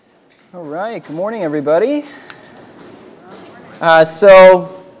All right, good morning, everybody.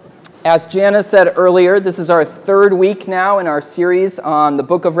 So, as Jana said earlier, this is our third week now in our series on the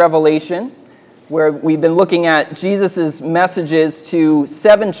book of Revelation, where we've been looking at Jesus' messages to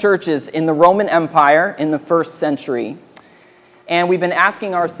 7 churches in the Roman Empire in the first century. And we've been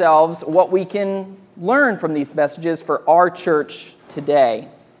asking ourselves what we can learn from these messages for our church today.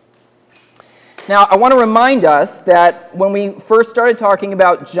 Now, I want to remind us that when we first started talking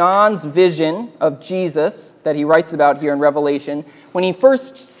about John's vision of Jesus that he writes about here in Revelation, when he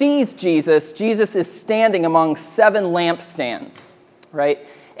first sees Jesus, Jesus is standing among 7 lampstands, right?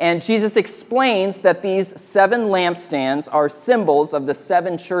 And Jesus explains that these 7 lampstands are symbols of the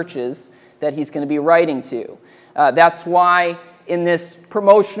 7 churches that he's going to be writing to. That's why in this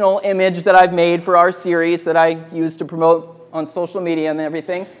promotional image that I've made for our series that I use to promote on social media and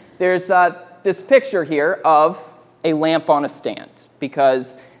everything, there's this picture here of a lamp on a stand,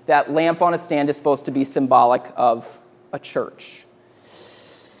 because that lamp on a stand is supposed to be symbolic of a church.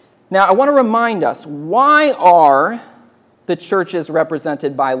 Now, I want to remind us, why are the churches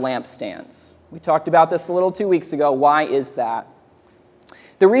represented by lampstands? We talked about this a little 2 weeks ago. Why is that?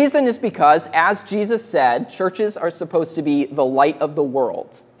 The reason is because, as Jesus said, churches are supposed to be the light of the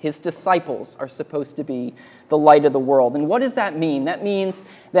world. His disciples are supposed to be the light of the world. And what does that mean? That means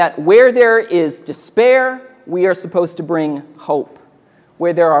that where there is despair, we are supposed to bring hope.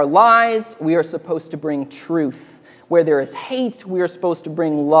 Where there are lies, we are supposed to bring truth. Where there is hate, we are supposed to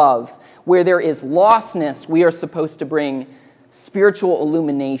bring love. Where there is lostness, we are supposed to bring spiritual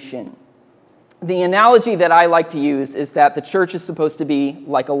illumination. The analogy that I like to use is that the church is supposed to be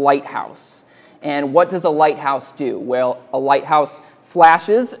like a lighthouse. And what does a lighthouse do? Well, a lighthouse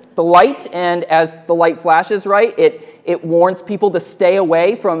flashes the light, and as the light flashes, right, it warns people to stay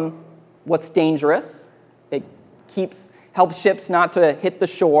away from what's dangerous. It helps ships not to hit the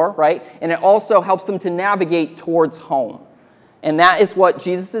shore, right? And it also helps them to navigate towards home. And that is what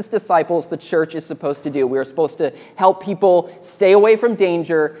Jesus' disciples, the church, is supposed to do. We are supposed to help people stay away from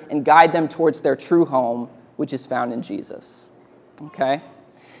danger and guide them towards their true home, which is found in Jesus. Okay?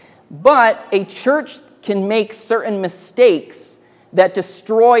 But a church can make certain mistakes that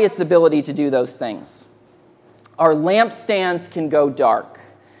destroy its ability to do those things. Our lampstands can go dark.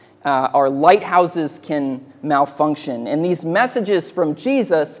 Our lighthouses can malfunction. And these messages from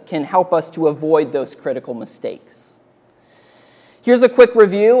Jesus can help us to avoid those critical mistakes. Here's a quick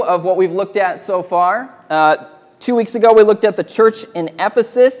review of what we've looked at so far. 2 weeks ago, we looked at the church in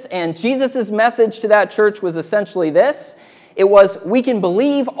Ephesus, and Jesus' message to that church was essentially this. It was, we can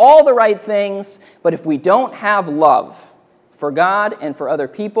believe all the right things, but if we don't have love for God and for other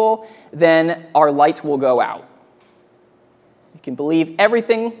people, then our light will go out. You can believe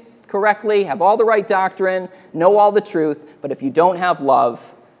everything correctly, have all the right doctrine, know all the truth, but if you don't have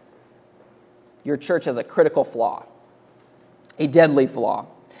love, your church has a critical flaw, a deadly flaw.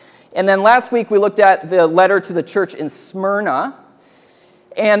 And then last week we looked at the letter to the church in Smyrna,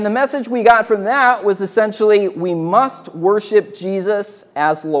 and the message we got from that was essentially, we must worship Jesus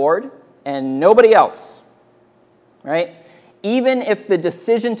as Lord and nobody else, right? Even if the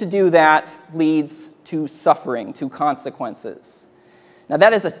decision to do that leads to suffering, to consequences. Now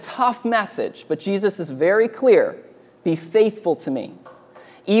that is a tough message, but Jesus is very clear. Be faithful to me.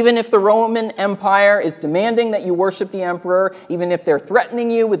 Even if the Roman Empire is demanding that you worship the emperor, even if they're threatening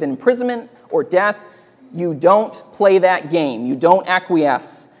you with imprisonment or death, you don't play that game. You don't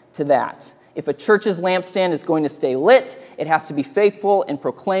acquiesce to that. If a church's lampstand is going to stay lit, it has to be faithful in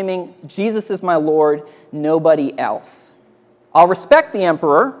proclaiming, Jesus is my Lord, nobody else. I'll respect the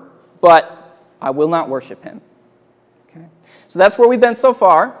emperor, but I will not worship him. Okay? So that's where we've been so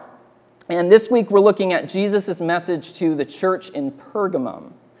far. And this week we're looking at Jesus' message to the church in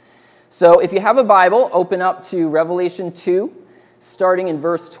Pergamum. So if you have a Bible, open up to Revelation 2, starting in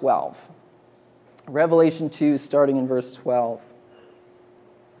verse 12. Revelation 2, starting in verse 12.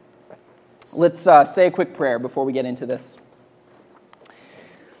 Let's say a quick prayer before we get into this.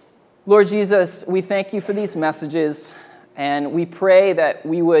 Lord Jesus, we thank you for these messages. And we pray that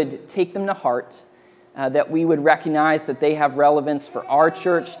we would take them to heart, that we would recognize that they have relevance for our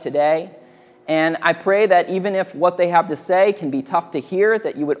church today. And I pray that even if what they have to say can be tough to hear,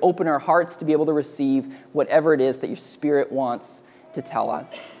 that you would open our hearts to be able to receive whatever it is that your Spirit wants to tell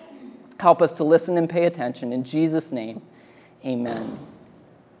us. Help us to listen and pay attention. In Jesus' name, amen.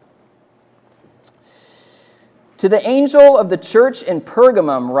 To the angel of the church in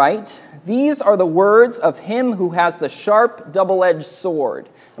Pergamum write, these are the words of him who has the sharp, double-edged sword.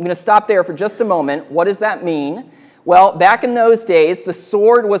 I'm going to stop there for just a moment. What does that mean? Well, back in those days, the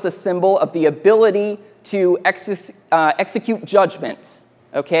sword was a symbol of the ability to execute judgment.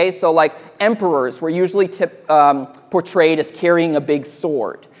 Okay, so like emperors were usually portrayed as carrying a big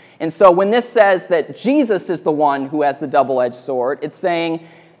sword. And so when this says that Jesus is the one who has the double-edged sword, it's saying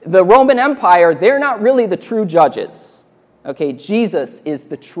the Roman Empire, they're not really the true judges. Okay, Jesus is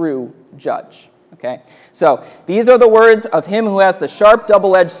the true judge. Okay, so these are the words of him who has the sharp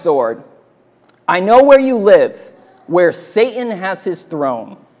double-edged sword. I know where you live, where Satan has his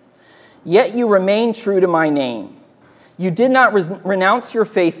throne. Yet you remain true to my name. You did not renounce your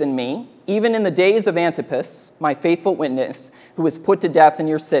faith in me, even in the days of Antipas, my faithful witness, who was put to death in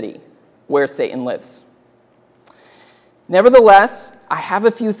your city, where Satan lives. Nevertheless, I have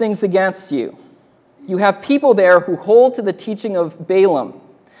a few things against you. You have people there who hold to the teaching of Balaam,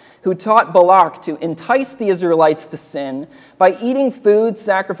 who taught Balak to entice the Israelites to sin by eating food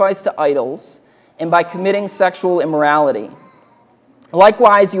sacrificed to idols and by committing sexual immorality.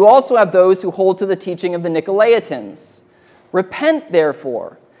 Likewise, you also have those who hold to the teaching of the Nicolaitans. Repent,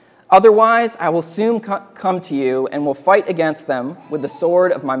 therefore, otherwise I will soon come to you and will fight against them with the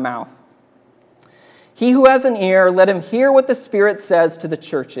sword of my mouth. He who has an ear, let him hear what the Spirit says to the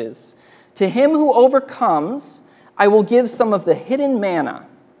churches. To him who overcomes, I will give some of the hidden manna.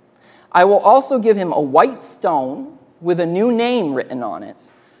 I will also give him a white stone with a new name written on it,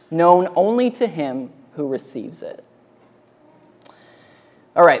 known only to him who receives it.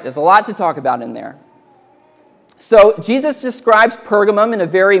 All right, there's a lot to talk about in there. So Jesus describes Pergamum in a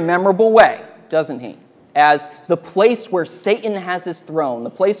very memorable way, doesn't he? As the place where Satan has his throne, the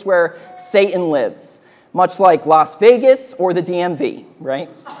place where Satan lives, much like Las Vegas or the DMV, right?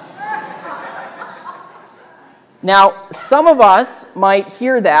 Now, some of us might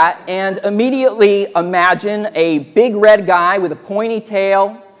hear that and immediately imagine a big red guy with a pointy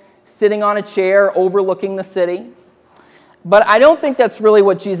tail sitting on a chair overlooking the city. But I don't think that's really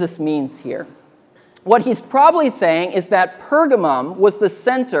what Jesus means here. What he's probably saying is that Pergamum was the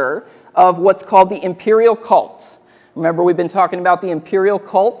center of what's called the imperial cult. Remember, we've been talking about the imperial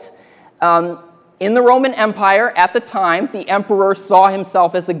cult. In the Roman Empire at the time, the emperor saw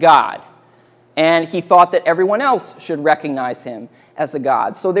himself as a god. And he thought that everyone else should recognize him as a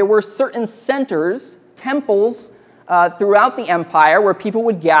god. So there were certain centers, temples, throughout the empire where people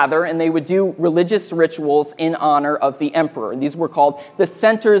would gather and they would do religious rituals in honor of the emperor. These were called the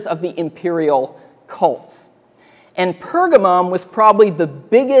centers of the imperial cult. And Pergamum was probably the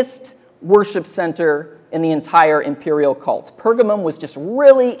biggest worship center in the entire imperial cult. Pergamum was just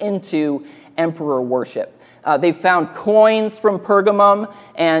really into emperor worship. They found coins from Pergamum,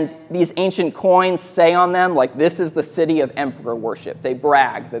 and these ancient coins say on them, like, this is the city of emperor worship. They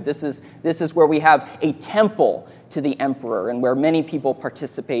brag that this is where we have a temple to the emperor and where many people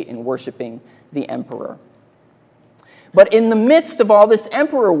participate in worshiping the emperor. But in the midst of all this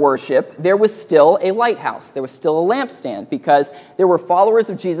emperor worship, there was still a lighthouse. There was still a lampstand because there were followers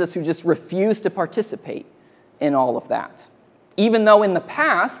of Jesus who just refused to participate in all of that. Even though in the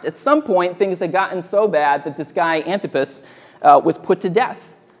past, at some point, things had gotten so bad that this guy, Antipas, was put to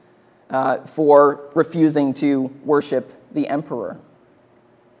death for refusing to worship the emperor.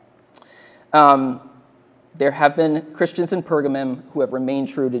 There have been Christians in Pergamum who have remained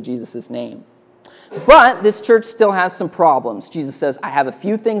true to Jesus' name. But this church still has some problems. Jesus says, I have a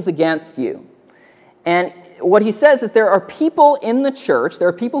few things against you. And what he says is there are people in the church, there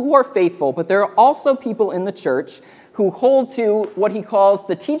are people who are faithful, but there are also people in the church who hold to what he calls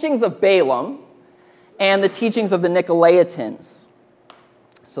the teachings of Balaam and the teachings of the Nicolaitans.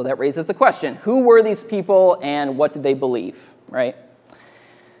 So that raises the question, who were these people and what did they believe, right?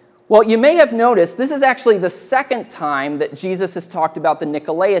 Well, you may have noticed this is actually the second time that Jesus has talked about the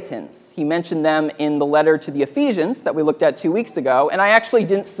Nicolaitans. He mentioned them in the letter to the Ephesians that we looked at 2 weeks ago, and I actually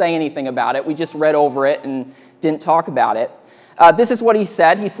didn't say anything about it. We just read over it and didn't talk about it. This is what he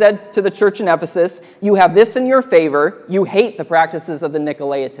said. He said to the church in Ephesus, you have this in your favor, you hate the practices of the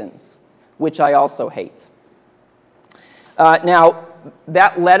Nicolaitans, which I also hate. Now,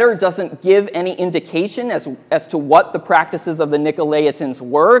 that letter doesn't give any indication as to what the practices of the Nicolaitans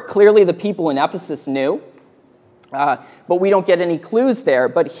were. Clearly, the people in Ephesus knew, but we don't get any clues there.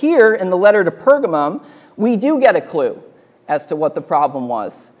 But here, in the letter to Pergamum, we do get a clue as to what the problem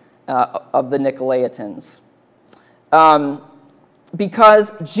was of the Nicolaitans.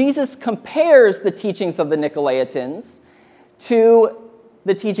 Because Jesus compares the teachings of the Nicolaitans to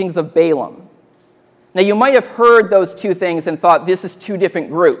the teachings of Balaam. Now, you might have heard those two things and thought this is two different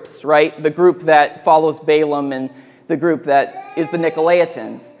groups, right? The group that follows Balaam and the group that is the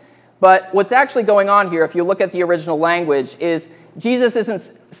Nicolaitans. But what's actually going on here, if you look at the original language, is Jesus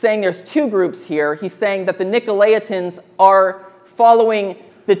isn't saying there's two groups here. He's saying that the Nicolaitans are following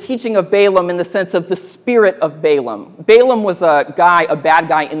the teaching of Balaam in the sense of the spirit of Balaam. Balaam was a bad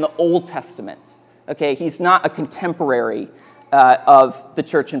guy in the Old Testament. Okay, he's not a contemporary of the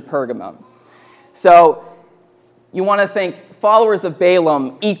church in Pergamum. So you want to think followers of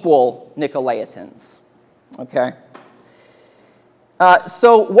Balaam equal Nicolaitans. Okay.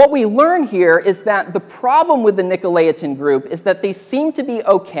 So what we learn here is that the problem with the Nicolaitan group is that they seem to be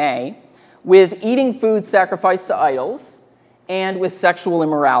okay with eating food sacrificed to idols and with sexual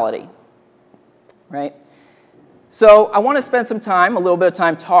immorality, right? So I want to spend a little bit of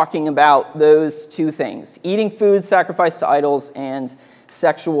time talking about those two things, eating food sacrificed to idols and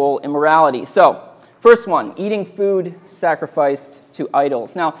sexual immorality. So first one, eating food sacrificed to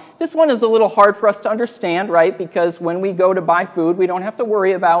idols. Now, this one is a little hard for us to understand, right? Because when we go to buy food, we don't have to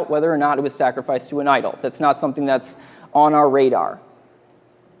worry about whether or not it was sacrificed to an idol. That's not something that's on our radar.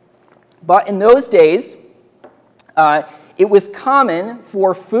 But in those days, it was common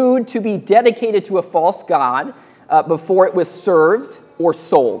for food to be dedicated to a false god before it was served or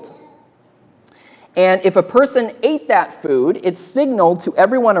sold. And if a person ate that food, it signaled to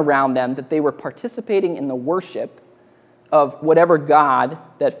everyone around them that they were participating in the worship of whatever god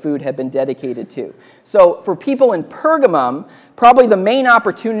that food had been dedicated to. So for people in Pergamum, probably the main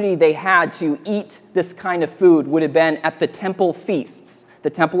opportunity they had to eat this kind of food would have been at the temple feasts. The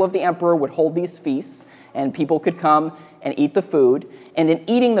temple of the emperor would hold these feasts, and people could come and eat the food. And in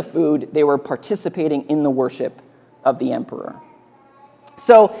eating the food, they were participating in the worship of the emperor.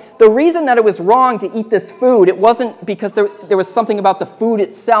 So the reason that it was wrong to eat this food, it wasn't because there was something about the food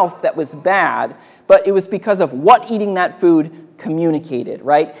itself that was bad, but it was because of what eating that food communicated,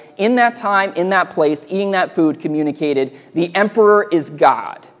 right? In that time, in that place, eating that food communicated, the emperor is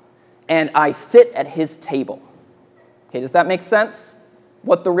God, and I sit at his table. Okay, does that make sense?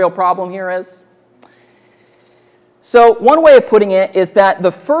 What the real problem here is? So one way of putting it is that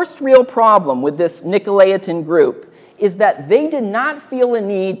the first real problem with this Nicolaitan group is that they did not feel a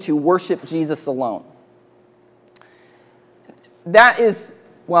need to worship Jesus alone. That's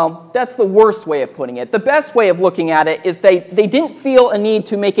the worst way of putting it. The best way of looking at it is they didn't feel a need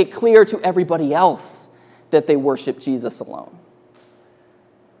to make it clear to everybody else that they worship Jesus alone.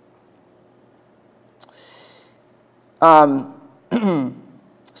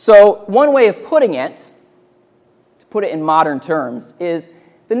 So one way of putting it, to put it in modern terms, is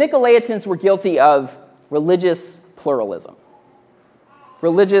the Nicolaitans were guilty of religious pluralism.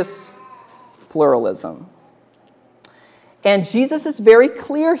 Religious pluralism. And Jesus is very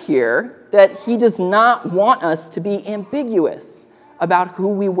clear here that he does not want us to be ambiguous about who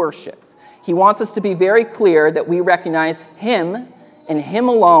we worship. He wants us to be very clear that we recognize him and him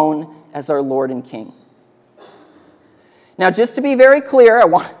alone as our Lord and King. Now, just to be very clear, I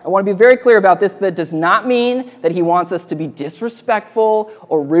want to be very clear about this. That does not mean that he wants us to be disrespectful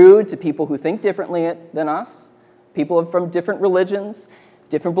or rude to people who think differently than us, people from different religions,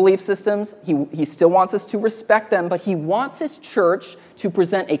 different belief systems. He still wants us to respect them, but he wants his church to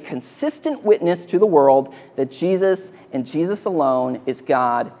present a consistent witness to the world that Jesus and Jesus alone is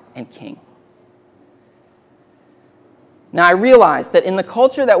God and King. Now, I realize that in the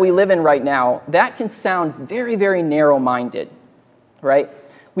culture that we live in right now, that can sound very, very narrow-minded, right?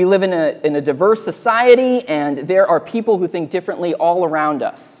 We live in a diverse society, and there are people who think differently all around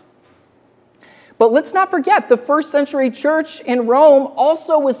us. But let's not forget, the first century church in Rome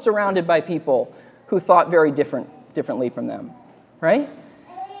also was surrounded by people who thought very differently from them, right?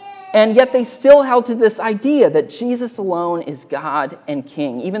 And yet they still held to this idea that Jesus alone is God and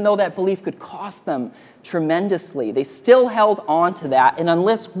King, even though that belief could cost them tremendously. They still held on to that, and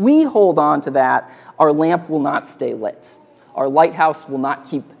unless we hold on to that, our lamp will not stay lit. Our lighthouse will not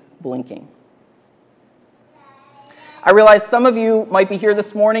keep blinking. I realize some of you might be here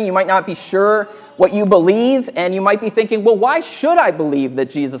this morning, you might not be sure what you believe, and you might be thinking, well, why should I believe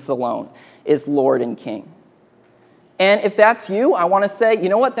that Jesus alone is Lord and King? And if that's you, I want to say, you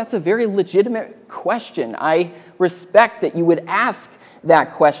know what, that's a very legitimate question. I respect that you would ask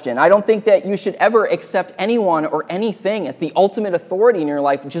that question. I don't think that you should ever accept anyone or anything as the ultimate authority in your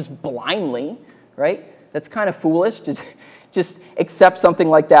life just blindly, right? That's kind of foolish to just accept something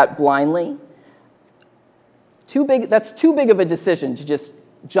like that blindly. That's too big of a decision to just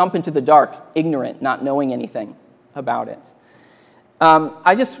jump into the dark, ignorant, not knowing anything about it.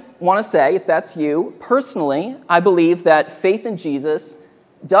 I just want to say, if that's you, personally, I believe that faith in Jesus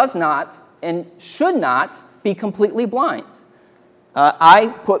does not and should not be completely blind. I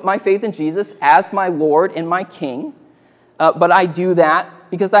put my faith in Jesus as my Lord and my King, but I do that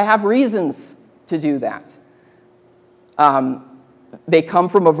because I have reasons to do that. They come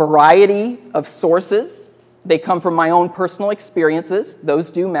from a variety of sources. They come from my own personal experiences. Those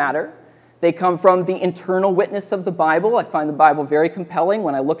do matter. They come from the internal witness of the Bible. I find the Bible very compelling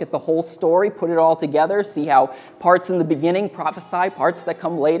when I look at the whole story, put it all together, see how parts in the beginning prophesy, parts that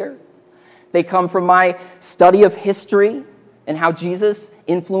come later. They come from my study of history and how Jesus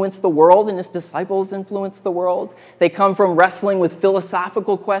influenced the world and his disciples influenced the world. They come from wrestling with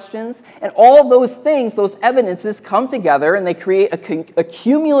philosophical questions. And all those things, those evidences come together and they create a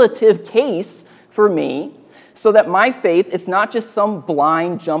cumulative case for me so that my faith is not just some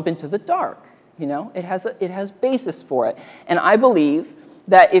blind jump into the dark. It has basis for it. And I believe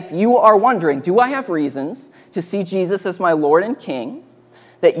that if you are wondering, do I have reasons to see Jesus as my Lord and King,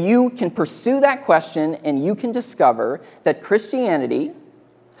 that you can pursue that question and you can discover that Christianity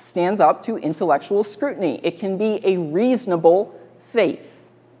stands up to intellectual scrutiny. It can be a reasonable faith.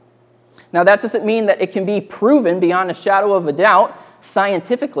 Now, that doesn't mean that it can be proven beyond a shadow of a doubt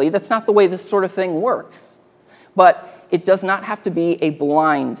scientifically. That's not the way this sort of thing works. But it does not have to be a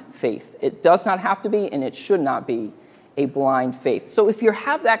blind faith. It does not have to be, and it should not be, a blind faith. So if you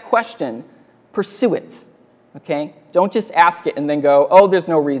have that question, pursue it. Okay? Don't just ask it and then go, oh, there's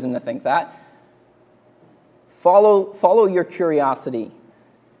no reason to think that. Follow your curiosity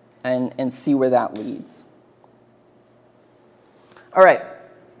and see where that leads. All right.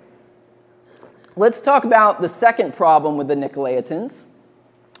 Let's talk about the second problem with the Nicolaitans,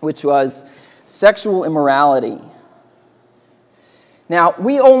 which was sexual immorality. Now,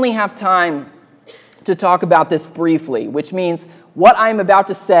 we only have time to talk about this briefly, which means what I'm about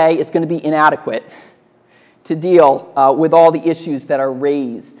to say is going to be inadequate to deal with all the issues that are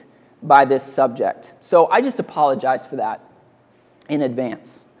raised by this subject. So I just apologize for that in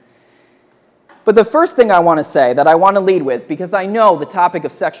advance. But the first thing I want to say that I want to lead with, because I know the topic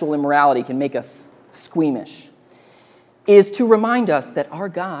of sexual immorality can make us squeamish, is to remind us that our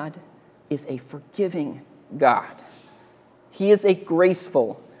God is a forgiving God. He is a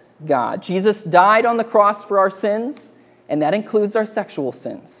graceful God. Jesus died on the cross for our sins, and that includes our sexual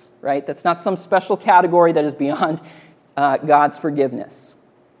sins, right? That's not some special category that is beyond God's forgiveness.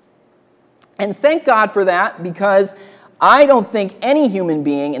 And thank God for that, because I don't think any human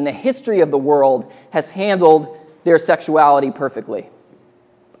being in the history of the world has handled their sexuality perfectly.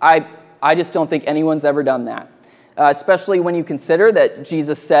 I just don't think anyone's ever done that, especially when you consider that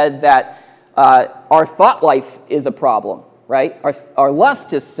Jesus said that our thought life is a problem, right? Our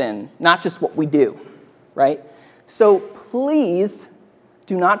lust is sin, not just what we do, right? So please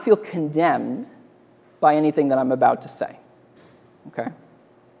do not feel condemned by anything that I'm about to say, okay?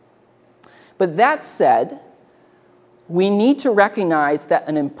 But that said, we need to recognize that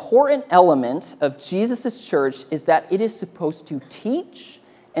an important element of Jesus' church is that it is supposed to teach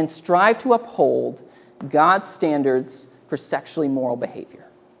and strive to uphold God's standards for sexually moral behavior.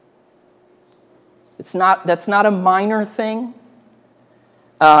 That's not a minor thing.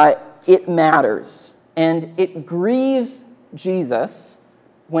 It matters. And it grieves Jesus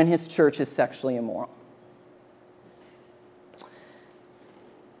when his church is sexually immoral.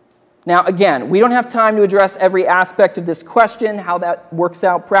 Now, again, we don't have time to address every aspect of this question, how that works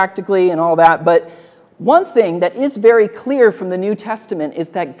out practically and all that, but one thing that is very clear from the New Testament is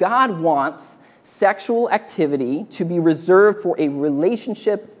that God wants sexual activity to be reserved for a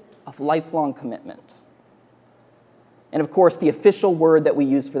relationship of lifelong commitment. And of course, the official word that we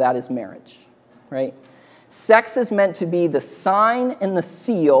use for that is marriage, right? Sex is meant to be the sign and the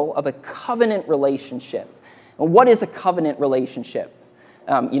seal of a covenant relationship. And what is a covenant relationship?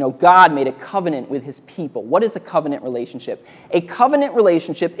 God made a covenant with his people. What is a covenant relationship? A covenant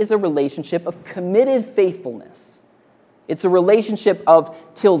relationship is a relationship of committed faithfulness. It's a relationship of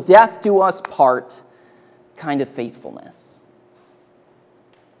till death do us part kind of faithfulness.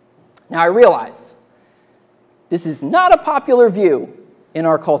 Now, I realize this is not a popular view in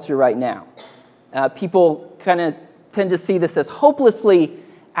our culture right now. People kind of tend to see this as hopelessly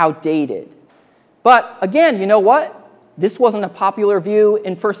outdated. But again, you know what? This wasn't a popular view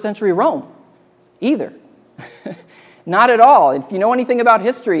in first century Rome either. Not at all. If you know anything about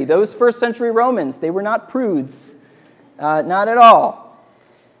history, those first century Romans, they were not prudes. Not at all.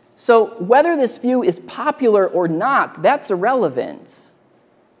 So whether this view is popular or not, that's irrelevant.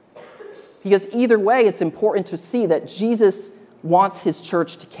 Because either way, it's important to see that Jesus wants his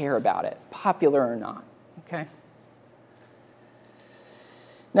church to care about it, popular or not. Okay?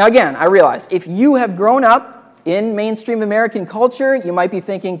 Now again, I realize if you have grown up in mainstream American culture, you might be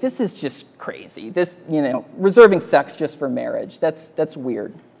thinking, this is just crazy. This, reserving sex just for marriage, that's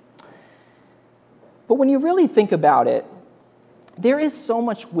weird. But when you really think about it, there is so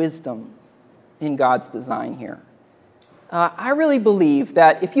much wisdom in God's design here. I really believe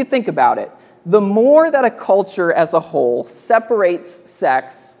that if you think about it, the more that a culture as a whole separates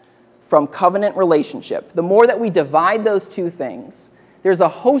sex from covenant relationship, the more that we divide those two things, there's a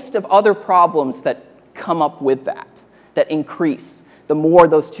host of other problems that come up with that increase the more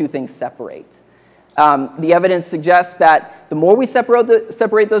those two things separate. The evidence suggests that the more we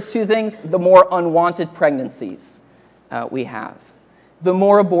separate those two things, the more unwanted pregnancies we have, the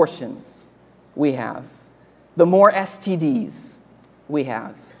more abortions we have, the more STDs we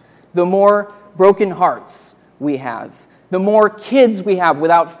have, the more broken hearts we have, the more kids we have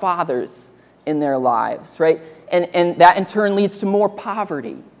without fathers in their lives, right? And that in turn leads to more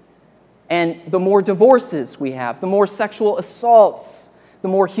poverty. And the more divorces we have, the more sexual assaults, the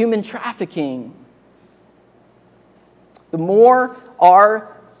more human trafficking. The more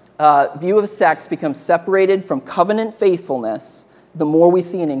our view of sex becomes separated from covenant faithfulness, the more we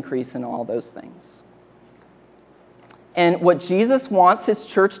see an increase in all those things. And what Jesus wants his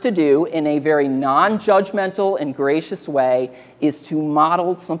church to do in a very non-judgmental and gracious way is to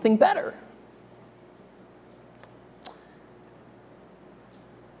model something better.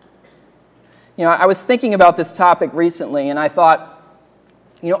 You know, I was thinking about this topic recently, and I thought,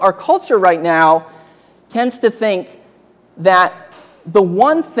 our culture right now tends to think that the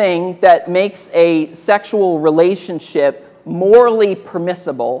one thing that makes a sexual relationship morally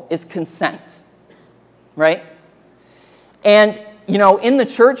permissible is consent, right? And, in the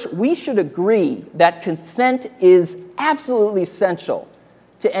church, we should agree that consent is absolutely essential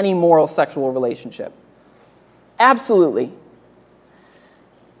to any moral sexual relationship. Absolutely.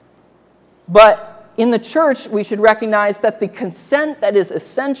 But in the church, we should recognize that the consent that is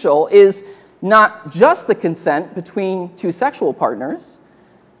essential is not just the consent between two sexual partners,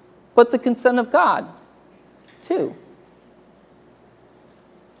 but the consent of God, too.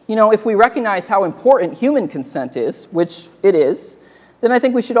 If we recognize how important human consent is, which it is, then I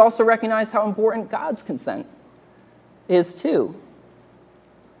think we should also recognize how important God's consent is, too.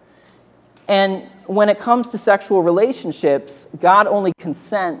 And when it comes to sexual relationships, God only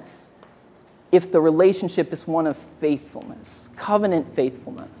consents if the relationship is one of faithfulness, covenant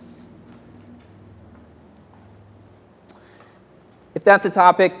faithfulness. If that's a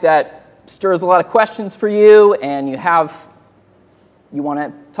topic that stirs a lot of questions for you and you want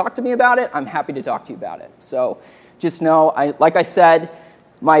to talk to me about it, I'm happy to talk to you about it. So just know, like I said,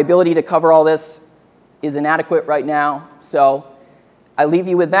 my ability to cover all this is inadequate right now. So I leave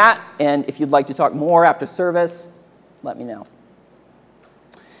you with that, and if you'd like to talk more after service, let me know.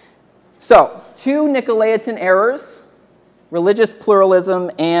 So, 2 Nicolaitan errors, religious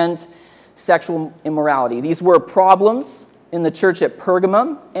pluralism and sexual immorality. These were problems in the church at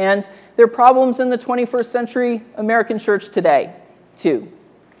Pergamum, and they're problems in the 21st century American church today, too.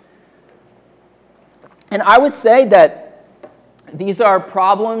 And I would say that these are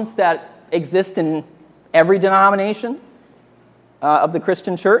problems that exist in every denomination of the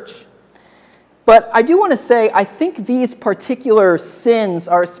Christian church. But I do want to say, I think these particular sins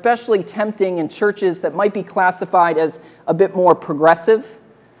are especially tempting in churches that might be classified as a bit more progressive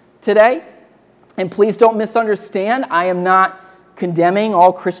today. And please don't misunderstand, I am not condemning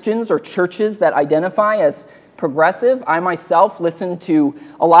all Christians or churches that identify as progressive. I myself listen to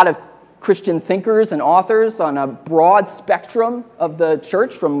a lot of Christian thinkers and authors on a broad spectrum of the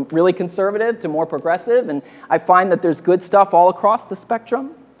church, from really conservative to more progressive, and I find that there's good stuff all across the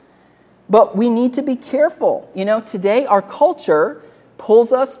spectrum. But we need to be careful. Today our culture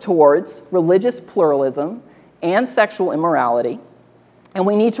pulls us towards religious pluralism and sexual immorality, and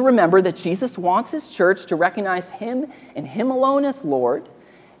we need to remember that Jesus wants his church to recognize him and him alone as Lord,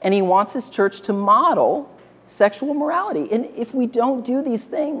 and he wants his church to model sexual morality. And if we don't do these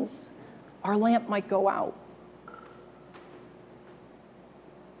things, our lamp might go out.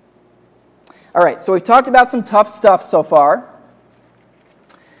 All right, so we've talked about some tough stuff so far.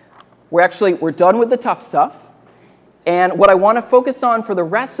 We're done with the tough stuff. And what I want to focus on for the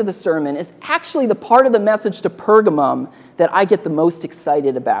rest of the sermon is actually the part of the message to Pergamum that I get the most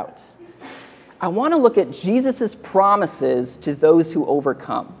excited about. I want to look at Jesus' promises to those who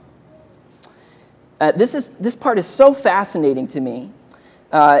overcome. This part is so fascinating to me.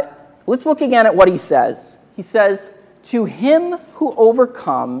 Let's look again at what he says. He says, "To him who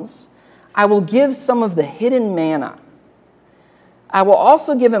overcomes, I will give some of the hidden manna. I will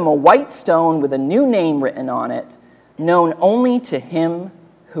also give him a white stone with a new name written on it, known only to him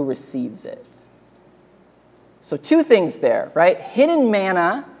who receives it." So 2 things there, right? Hidden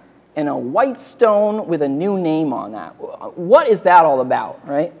manna and a white stone with a new name on that. What is that all about,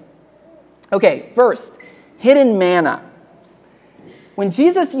 right? Okay, first, hidden manna. When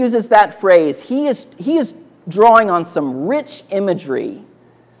Jesus uses that phrase, he is drawing on some rich imagery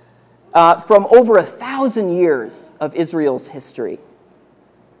from over 1,000 years of Israel's history.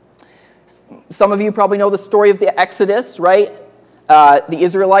 Some of you probably know the story of the Exodus, right? The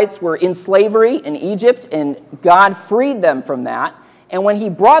Israelites were in slavery in Egypt, and God freed them from that. And when he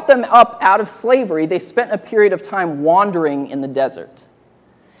brought them up out of slavery, they spent a period of time wandering in the desert.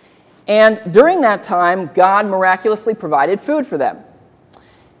 And during that time, God miraculously provided food for them.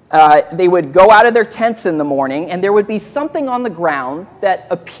 They would go out of their tents in the morning, and there would be something on the ground that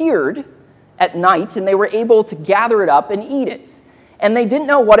appeared at night, and they were able to gather it up and eat it. And they didn't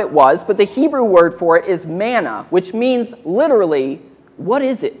know what it was, but the Hebrew word for it is manna, which means literally, what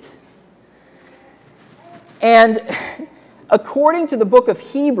is it? And according to the book of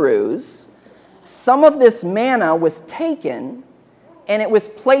Hebrews, some of this manna was taken and it was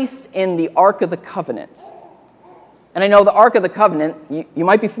placed in the Ark of the Covenant. And I know the Ark of the Covenant, you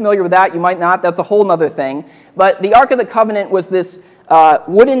might be familiar with that, you might not, that's a whole other thing. But the Ark of the Covenant was this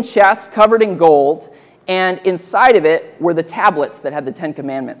wooden chest covered in gold, and inside of it were the tablets that had the Ten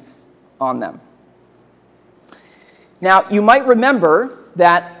Commandments on them. Now, you might remember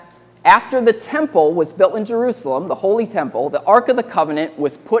that after the temple was built in Jerusalem, the Holy Temple, the Ark of the Covenant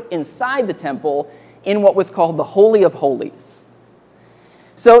was put inside the temple in what was called the Holy of Holies.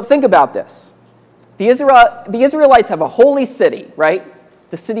 So think about this. The Israelites have a holy city, right?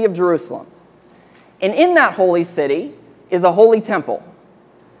 The city of Jerusalem. And in that holy city is a holy temple.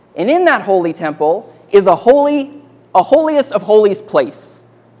 And in that holy temple is a holiest of holies place.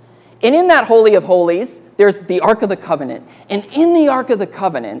 And in that Holy of Holies, there's the Ark of the Covenant. And in the Ark of the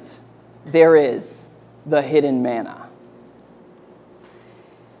Covenant, there is the hidden manna.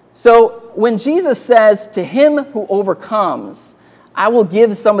 So when Jesus says, to him who overcomes, I will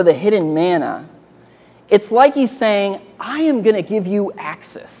give some of the hidden manna, it's like he's saying, I am going to give you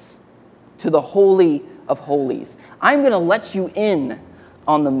access to the Holy of Holies. I'm going to let you in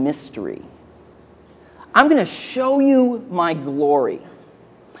on the mystery. I'm going to show you my glory.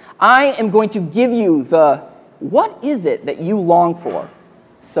 I am going to give you what is it that you long for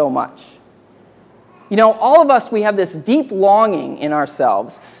so much? You know, all of us, we have this deep longing in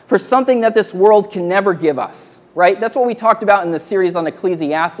ourselves for something that this world can never give us, right? That's what we talked about in the series on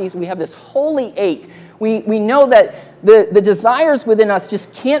Ecclesiastes. We have this holy ache. We know that the desires within us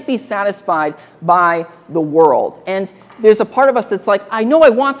just can't be satisfied by the world. And there's a part of us that's like, I know I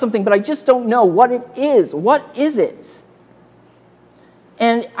want something, but I just don't know what it is. What is it?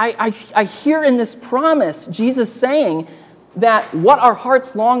 And I hear in this promise Jesus saying that what our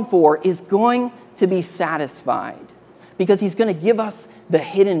hearts long for is going to be satisfied because he's going to give us the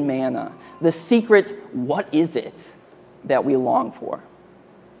hidden manna, the secret, what is it that we long for?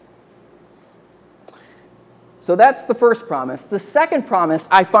 So that's the first promise. The second promise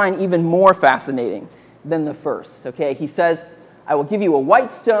I find even more fascinating than the first. Okay, he says, I will give you a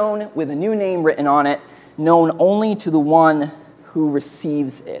white stone with a new name written on it, known only to the one who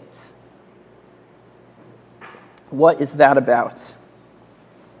receives it. What is that about?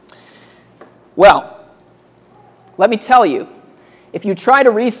 Well, let me tell you, if you try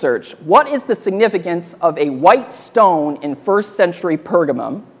to research what is the significance of a white stone in first century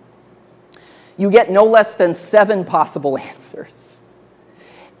Pergamum, you get no less than 7 possible answers.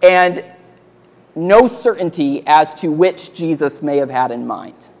 And no certainty as to which Jesus may have had in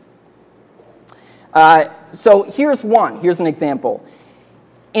mind. So here's one. Here's an example.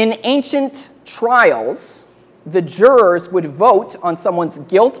 In ancient trials, the jurors would vote on someone's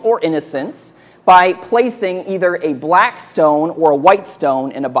guilt or innocence by placing either a black stone or a white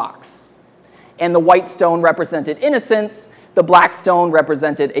stone in a box. And the white stone represented innocence, the black stone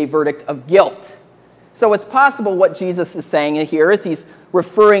represented a verdict of guilt. So it's possible what Jesus is saying here is he's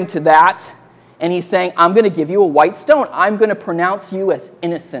referring to that, and he's saying, I'm going to give you a white stone. I'm going to pronounce you as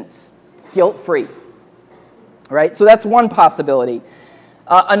innocent, guilt-free. Right? So that's one possibility.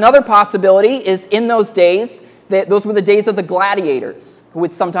 Another possibility is in those days, those were the days of the gladiators, who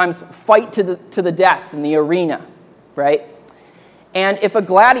would sometimes fight to the death in the arena, right? And if a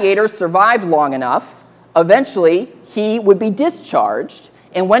gladiator survived long enough, eventually he would be discharged,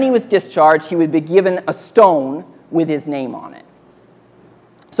 and when he was discharged, he would be given a stone with his name on it.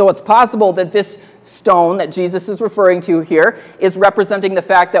 So it's possible that this stone that Jesus is referring to here is representing the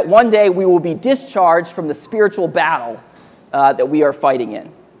fact that one day we will be discharged from the spiritual battle that we are fighting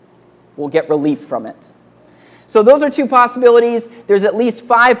in. We'll get relief from it. So those are 2 possibilities. There's at least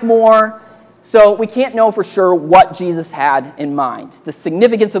 5 more. So we can't know for sure what Jesus had in mind. The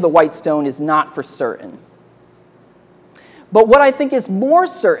significance of the white stone is not for certain. But what I think is more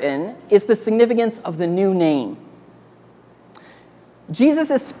certain is the significance of the new name.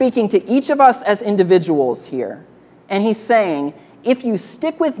 Jesus is speaking to each of us as individuals here. And he's saying, if you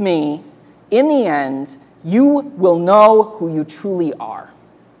stick with me, in the end, you will know who you truly are.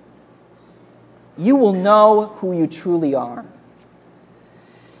 You will know who you truly are.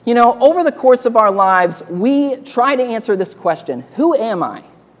 You know, over the course of our lives, we try to answer this question, who am I?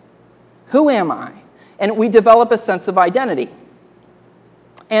 Who am I? And we develop a sense of identity.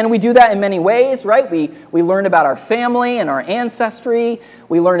 And we do that in many ways, right? We learn about our family and our ancestry.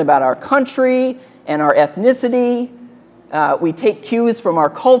 We learn about our country and our ethnicity. We take cues from our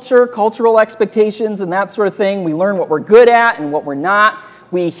culture, cultural expectations and that sort of thing. We learn what we're good at and what we're not.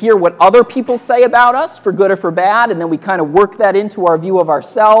 We hear what other people say about us, for good or for bad, and then we kind of work that into our view of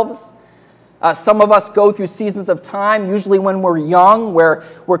ourselves. Some of us go through seasons of time, usually when we're young, where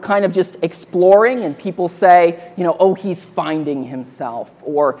we're kind of just exploring, and people say, you know, oh, he's finding himself,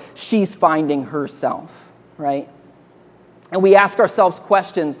 or she's finding herself, right? And we ask ourselves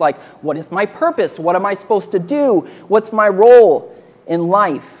questions like, what is my purpose? What am I supposed to do? What's my role in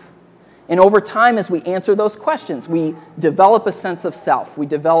life? And over time, as we answer those questions, we develop a sense of self. We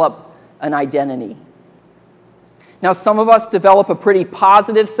develop an identity. Now, some of us develop a pretty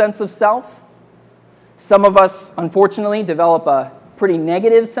positive sense of self. Some of us, unfortunately, develop a pretty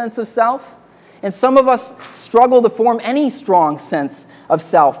negative sense of self. And some of us struggle to form any strong sense of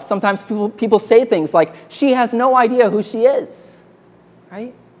self. Sometimes people say things like, she has no idea who she is,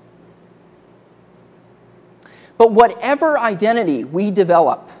 right? But whatever identity we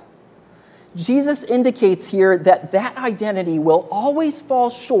develop, Jesus indicates here that that identity will always fall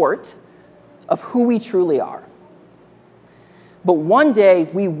short of who we truly are. But one day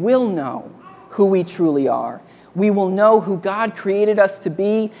we will know who we truly are. We will know who God created us to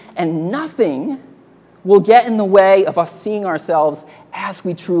be, and nothing will get in the way of us seeing ourselves as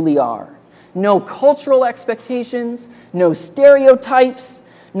we truly are. No cultural expectations, no stereotypes,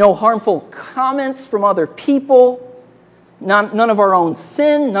 no harmful comments from other people, none of our own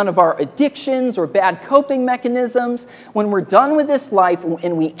sin, none of our addictions or bad coping mechanisms. When we're done with this life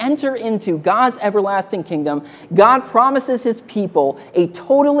and we enter into God's everlasting kingdom, God promises his people a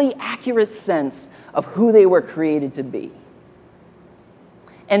totally accurate sense of who they were created to be.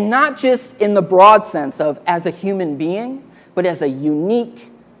 And not just in the broad sense of as a human being, but as a unique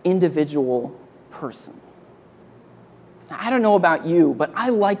individual person. Now, I don't know about you, but I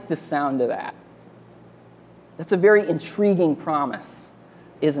like the sound of that. That's a very intriguing promise,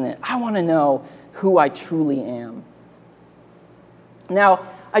 isn't it? I want to know who I truly am. Now,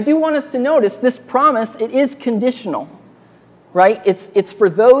 I do want us to notice this promise, it is conditional, right? It's for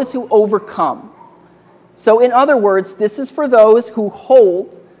those who overcome. So in other words, this is for those who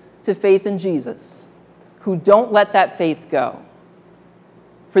hold to faith in Jesus, who don't let that faith go.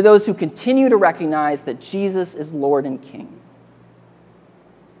 For those who continue to recognize that Jesus is Lord and King.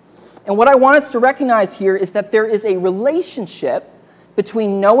 And what I want us to recognize here is that there is a relationship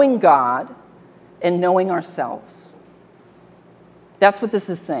between knowing God and knowing ourselves. That's what this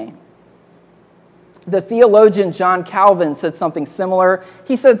is saying. The theologian John Calvin said something similar.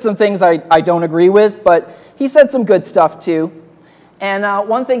 He said some things I don't agree with, but he said some good stuff too. And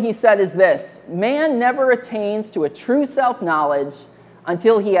one thing he said is this: man never attains to a true self-knowledge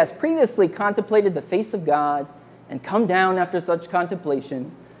until he has previously contemplated the face of God and come down after such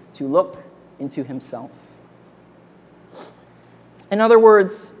contemplation to look into himself. In other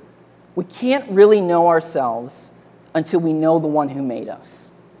words, we can't really know ourselves until we know the one who made us.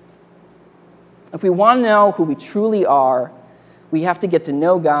 If we want to know who we truly are, we have to get to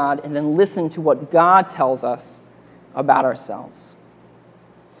know God and then listen to what God tells us about ourselves.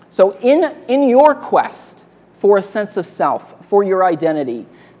 So in your quest for a sense of self, for your identity,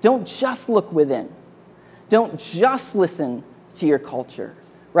 don't just look within. Don't just listen to your culture,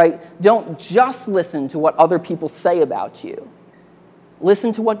 right? Don't just listen to what other people say about you.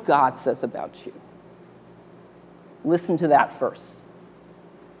 Listen to what God says about you. Listen to that first.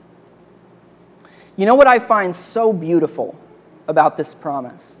 You know what I find so beautiful about this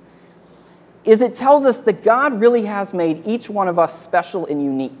promise is it tells us that God really has made each one of us special and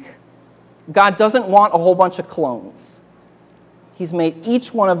unique. God doesn't want a whole bunch of clones. He's made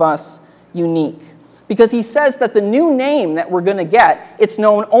each one of us unique because he says that the new name that we're going to get, it's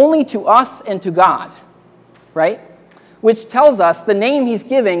known only to us and to God, right? Which tells us the name he's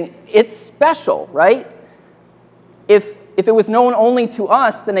giving, it's special, right? If it was known only to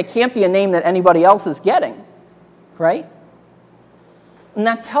us, then it can't be a name that anybody else is getting, right? And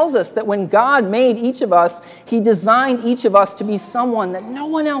that tells us that when God made each of us, he designed each of us to be someone that no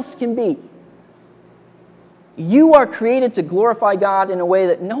one else can be. You are created to glorify God in a way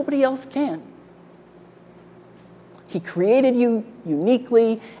that nobody else can. He created you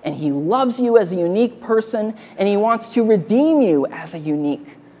uniquely, and he loves you as a unique person, and he wants to redeem you as a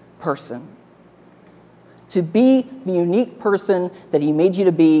unique person. To be the unique person that he made you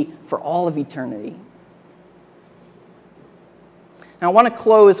to be for all of eternity. Now, I want to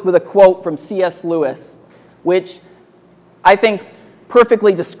close with a quote from C.S. Lewis, which I think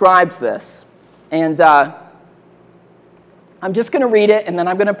perfectly describes this. And I'm just going to read it, and then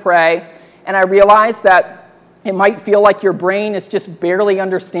I'm going to pray. And I realize that it might feel like your brain is just barely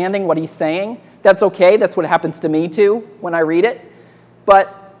understanding what he's saying. That's okay. That's what happens to me, too, when I read it.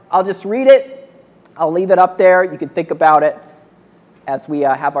 But I'll just read it. I'll leave it up there. You can think about it as we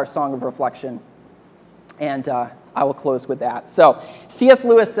have our song of reflection. And I will close with that. So, C.S.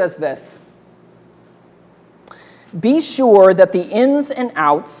 Lewis says this: "Be sure that the ins and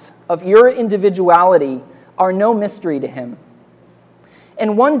outs of your individuality are no mystery to him.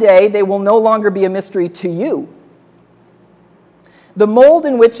 And one day they will no longer be a mystery to you. The mold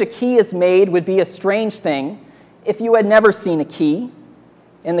in which a key is made would be a strange thing if you had never seen a key,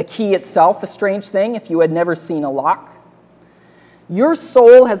 and the key itself a strange thing if you had never seen a lock. Your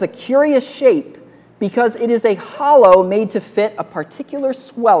soul has a curious shape because it is a hollow made to fit a particular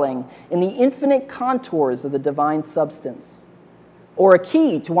swelling in the infinite contours of the divine substance, or a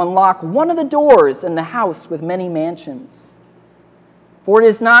key to unlock one of the doors in the house with many mansions. For it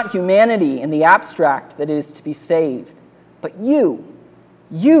is not humanity in the abstract that is to be saved, but you,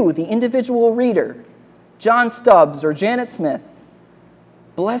 the individual reader, John Stubbs or Janet Smith.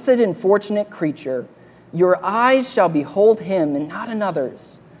 Blessed and fortunate creature, your eyes shall behold him and not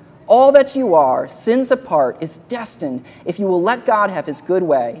another's. All that you are, sins apart, is destined, if you will let God have his good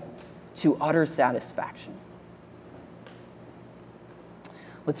way, to utter satisfaction."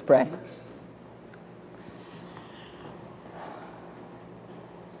 Let's pray.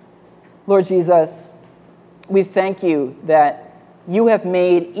 Lord Jesus, we thank you that you have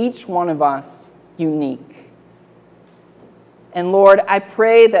made each one of us unique. And Lord, I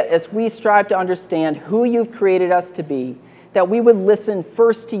pray that as we strive to understand who you've created us to be, that we would listen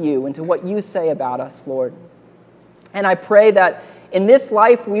first to you and to what you say about us, Lord. And I pray that in this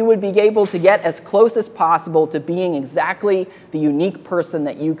life we would be able to get as close as possible to being exactly the unique person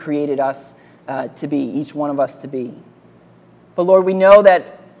that you created us to be, each one of us to be. But Lord, we know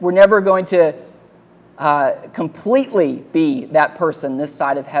that we're never going to completely be that person this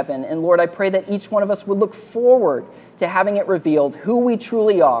side of heaven. And Lord, I pray that each one of us would look forward to having it revealed who we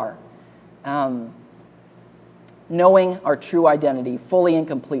truly are, knowing our true identity fully and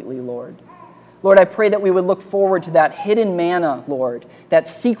completely, Lord. Lord, I pray that we would look forward to that hidden manna, Lord, that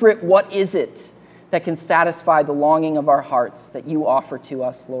secret what is it that can satisfy the longing of our hearts that you offer to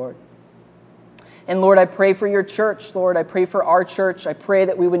us, Lord. And Lord, I pray for your church, Lord. I pray for our church. I pray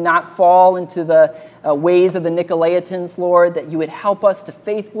that we would not fall into the ways of the Nicolaitans, Lord, that you would help us to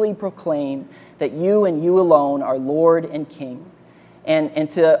faithfully proclaim that you and you alone are Lord and King, and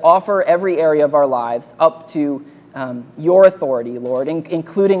to offer every area of our lives up to your authority, Lord,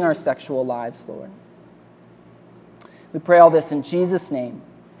 including our sexual lives, Lord. We pray all this in Jesus' name.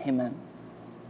 Amen.